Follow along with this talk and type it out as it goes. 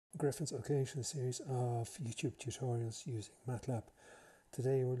Griffin's occasional series of YouTube tutorials using Matlab.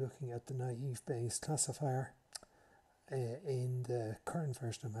 Today we're looking at the naive Bayes classifier in the current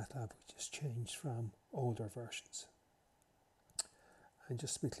version of Matlab, which has changed from older versions. And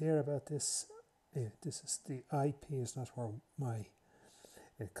just to be clear about this, this is the IP is not where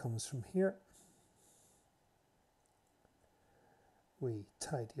it comes from here. We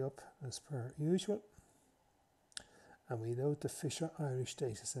tidy up as per usual. And we load the Fisher Irish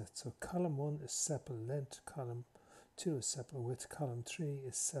dataset. So column 1 is sepal length, column 2 is sepal width, column 3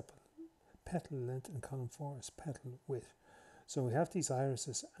 is sepal petal length, and column 4 is petal width. So we have these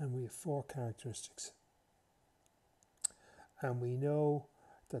irises and we have 4 characteristics. And we know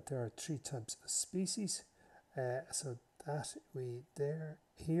that there are 3 types of species. So that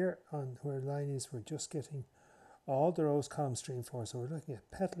here on where the line is, we're just getting all the rows, columns 3 and 4. So we're looking at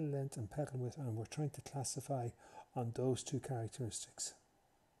petal length and petal width, and we're trying to classify on those 2 characteristics.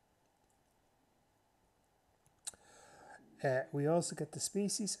 We also get the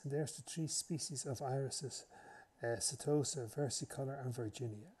species, and there's the 3 species of irises, Setosa, versicolor and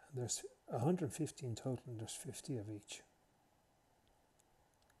Virginia. And there's 150 in total, and there's 50 of each.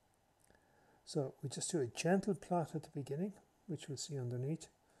 So we just do a gentle plot at the beginning, which we'll see underneath.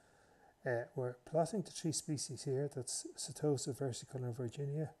 We're plotting the 3 species here, that's Setosa, versicolor and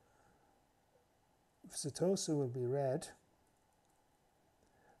Virginia. Setosa will be red,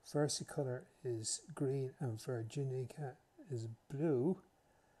 versicolor is green, and Virginica is blue.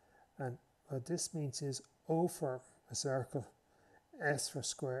 And what this means is O for a circle, S for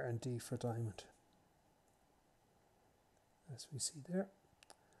square, and D for diamond, as we see there.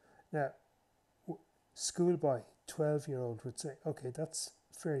 Now, schoolboy, 12-year-old would say, okay, that's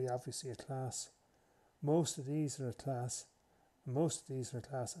fairly obviously a class. Most of these are a class,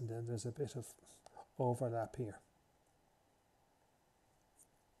 and then there's a bit of overlap here.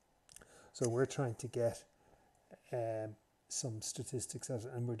 So we're trying to get some statistics out of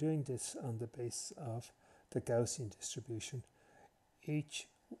it, and we're doing this on the basis of the Gaussian distribution.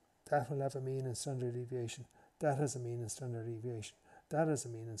 That will have a mean and standard deviation, that has a mean and standard deviation, that has a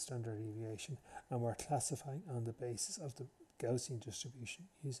mean and standard deviation, and we're classifying on the basis of the Gaussian distribution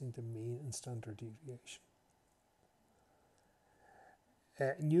using the mean and standard deviation.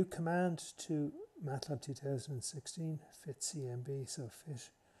 New command to Matlab 2016, fit CMB, so fit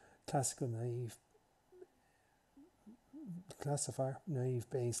classical naive classifier, naive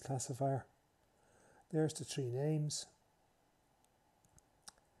Bayes classifier. There's the 3 names,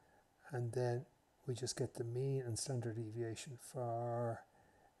 and then we just get the mean and standard deviation for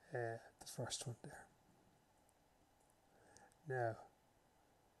the first one there. Now,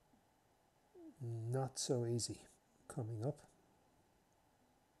 not so easy coming up.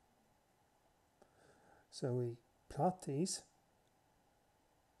 So we plot these,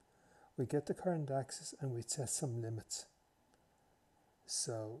 we get the current axis, and we set some limits.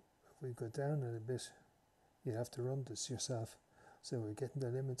 So if we go down a little bit, you have to run this yourself. So we're getting the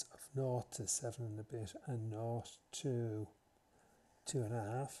limits of 0 to 7 and a bit, and 0 to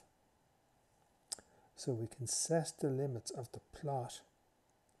 2.5. So we can set the limits of the plot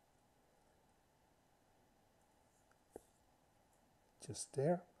just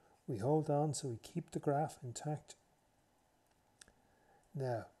there. We hold on so we keep the graph intact.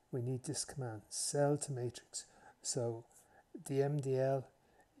 Now we need this command, cell to matrix. So the MDL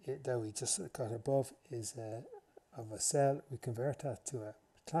that we just got above is of a cell. We convert that to a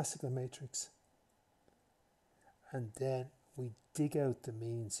classical matrix, and then we dig out the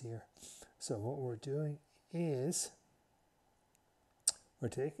means here. So what we're doing is we're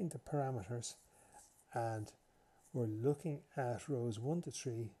taking the parameters and we're looking at rows 1 to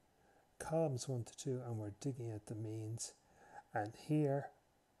 3, columns 1 to 2, and we're digging at the means. And here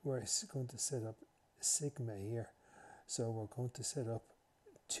we're going to set up sigma here. So we're going to set up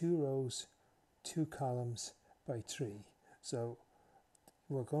 2 rows, 2 columns by 3. So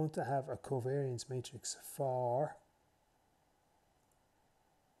we're going to have a covariance matrix for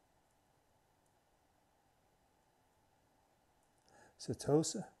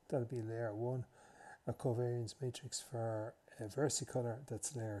Setosa, that'll be layer 1, a covariance matrix for a versicolor,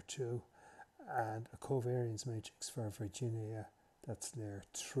 that's layer 2, and a covariance matrix for Virginia, that's layer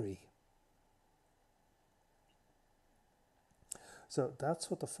 3. So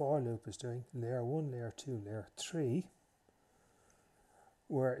that's what the for loop is doing, layer 1, layer 2, layer 3.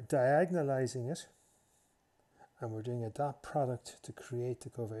 We're diagonalizing it, and we're doing a dot product to create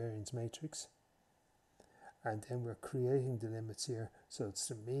the covariance matrix. And then we're creating the limits here, so it's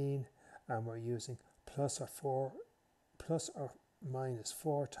the mean, and we're using plus or minus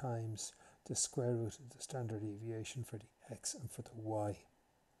 4 times the square root of the standard deviation for the x and for the y.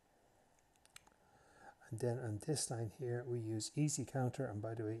 And then on this line here, we use easy counter, and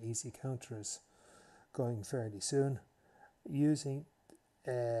by the way, easy counter is going fairly soon, using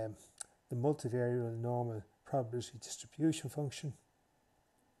the multivariable normal probability distribution function.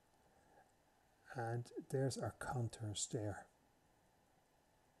 And there's our contours there.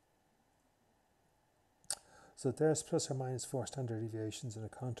 So there's plus or minus 4 standard deviations in a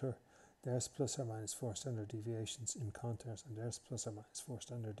contour. There's plus or minus 4 standard deviations in contours, and there's plus or minus 4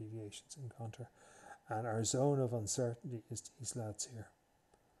 standard deviations in contour. And our zone of uncertainty is these lads here.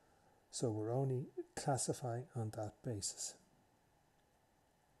 So we're only classifying on that basis.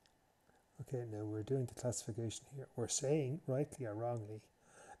 Okay, now we're doing the classification here. We're saying, rightly or wrongly,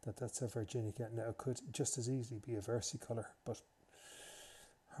 that that's a Virginica. Now it could just as easily be a versicolor, but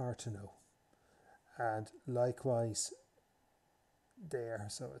hard to know. And likewise there,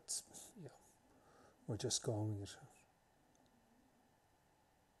 so it's, you know, we're just going with it.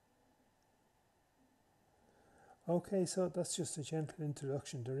 Okay, so that's just a gentle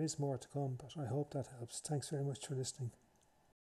introduction. There is more to come, but I hope that helps. Thanks very much for listening.